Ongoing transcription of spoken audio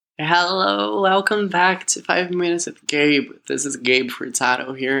Hello, welcome back to 5 Minutes with Gabe. This is Gabe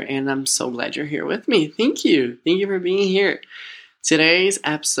Furtado here, and I'm so glad you're here with me. Thank you. Thank you for being here. Today's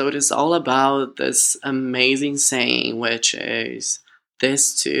episode is all about this amazing saying, which is,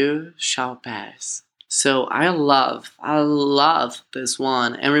 "This too shall pass." So I love this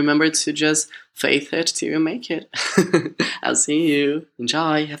one. And remember to just faith it till you make it. I'll see you.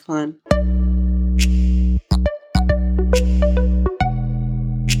 Enjoy. Have fun.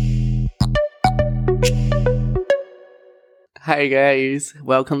 Hi guys,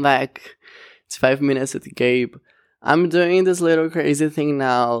 welcome back to 5 Minutes with Gabe. I'm doing this little crazy thing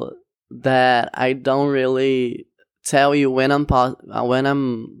now that I don't really tell you when I'm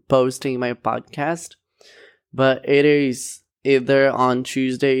posting my podcast, but it is either on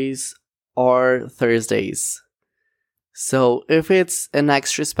Tuesdays or Thursdays. So if it's an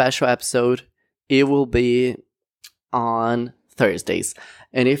extra special episode, it will be on Thursdays.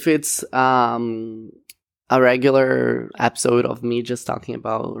 And if it's a regular episode of me just talking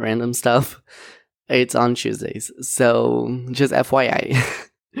about random stuff, it's on Tuesdays. So just FYI.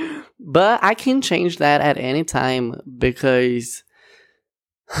 But I can change that at any time because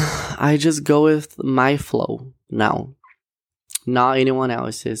I just go with my flow now. Not anyone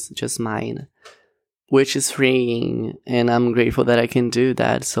else's, just mine. Which is freeing, and I'm grateful that I can do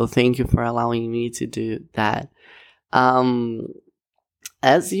that. So thank you for allowing me to do that.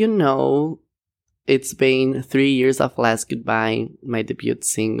 As you know, it's been 3 years of Last Goodbye, my debut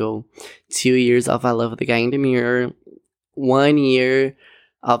single, 2 years of I Love the Guy in the Mirror, 1 year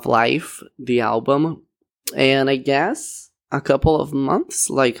of Life, the album, and I guess a couple of months,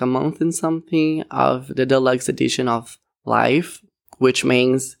 like a month and something, of the deluxe edition of Life, which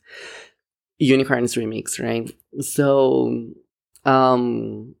means Unicorns Remix, right? So,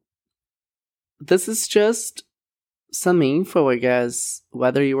 this is just some info, I guess,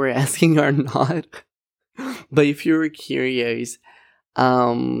 whether you were asking or not. But if you were curious,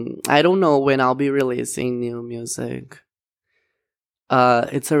 I don't know when I'll be releasing new music.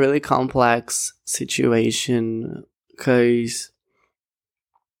 It's a really complex situation because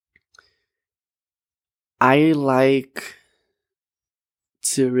I like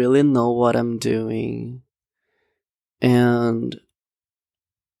to really know what I'm doing, and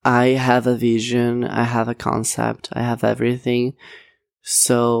I have a vision, I have a concept, I have everything.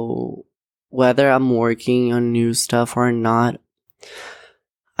 So whether I'm working on new stuff or not,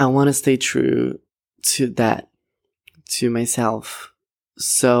 I want to stay true to that, to myself.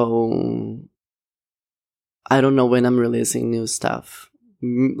 So I don't know when I'm releasing new stuff,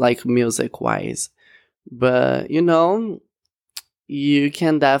 like music-wise. But, you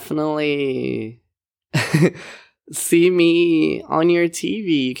can definitely see me on your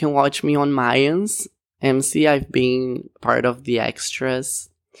TV. You can watch me on Mayans. MC, I've been part of the extras,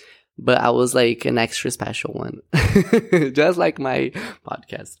 but I was like an extra special one. Just like my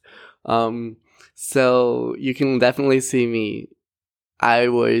podcast. So you can definitely see me. I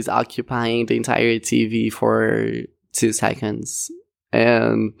was occupying the entire TV for 2 seconds.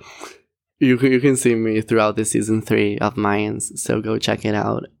 And you can see me throughout the season 3 of Mayans. So go check it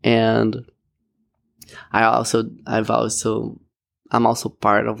out. And I'm also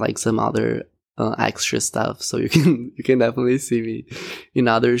part of like some other extra stuff, so you can definitely see me in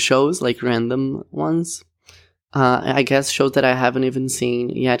other shows, like random ones. I guess shows that I haven't even seen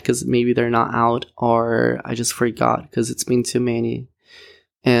yet because maybe they're not out or I just forgot because it's been too many.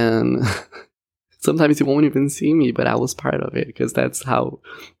 And sometimes you won't even see me, but I was part of it because that's how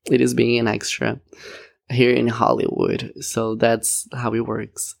it is being an extra here in Hollywood. So that's how it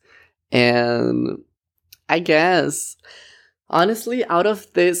works. And I guess, honestly, out of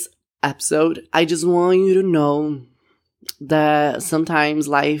this episode, I just want you to know that sometimes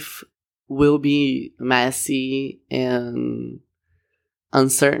life will be messy and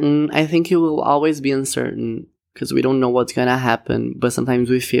uncertain. I think it will always be uncertain because we don't know what's gonna happen, but sometimes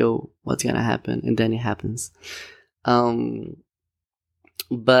we feel what's gonna happen and then it happens. But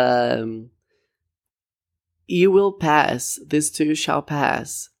you will pass. This too shall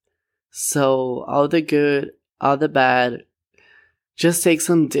pass. So all the good, all the bad, just take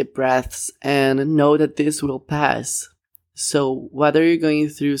some deep breaths and know that this will pass. So whether you're going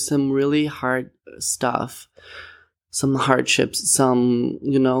through some really hard stuff, some hardships, some,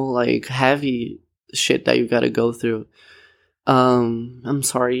 like heavy shit that you gotta go through, I'm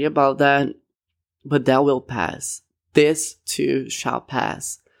sorry about that, but that will pass. This too shall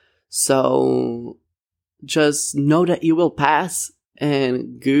pass. So just know that it will pass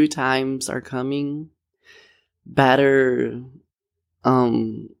and good times are coming. Better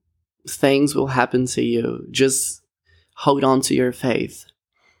things will happen to you. Just hold on to your faith.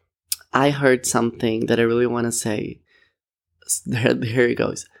 I heard something that I really want to say. Here it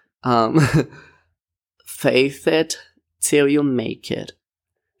goes. Faith it till you make it.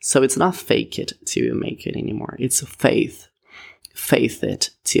 So it's not fake it till you make it anymore. It's faith. Faith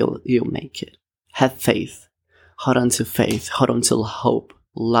it till you make it. Have faith. Hold on to faith. Hold on to hope,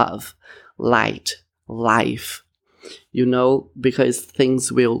 love, light, life. Because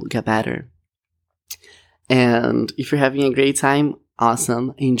things will get better. And if you're having a great time,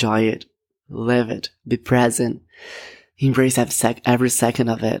 awesome. Enjoy it. Live it. Be present. Embrace every second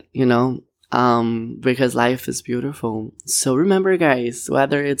of it, because life is beautiful. So remember, guys,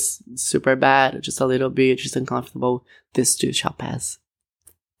 whether it's super bad, just a little bit, just uncomfortable, this too shall pass.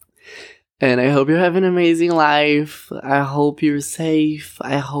 And I hope you have an amazing life. I hope you're safe.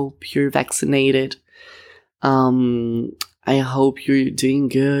 I hope you're vaccinated. I hope you're doing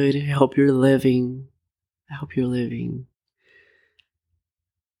good. I hope you're living.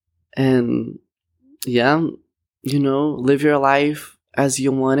 And yeah, live your life as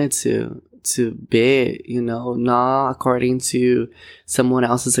you want it to be, not according to someone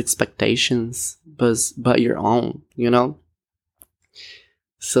else's expectations, but your own,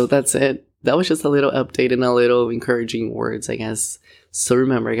 So that's it. That was just a little update and a little encouraging words, I guess. So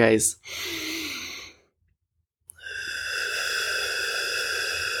remember, guys,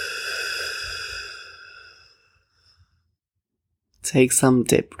 take some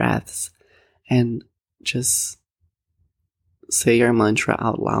deep breaths and just say your mantra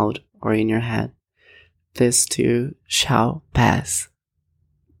out loud or in your head. This too shall pass.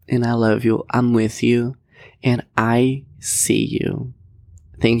 And I love you. I'm with you. And I see you.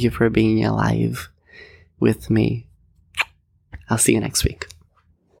 Thank you for being alive with me. I'll see you next week.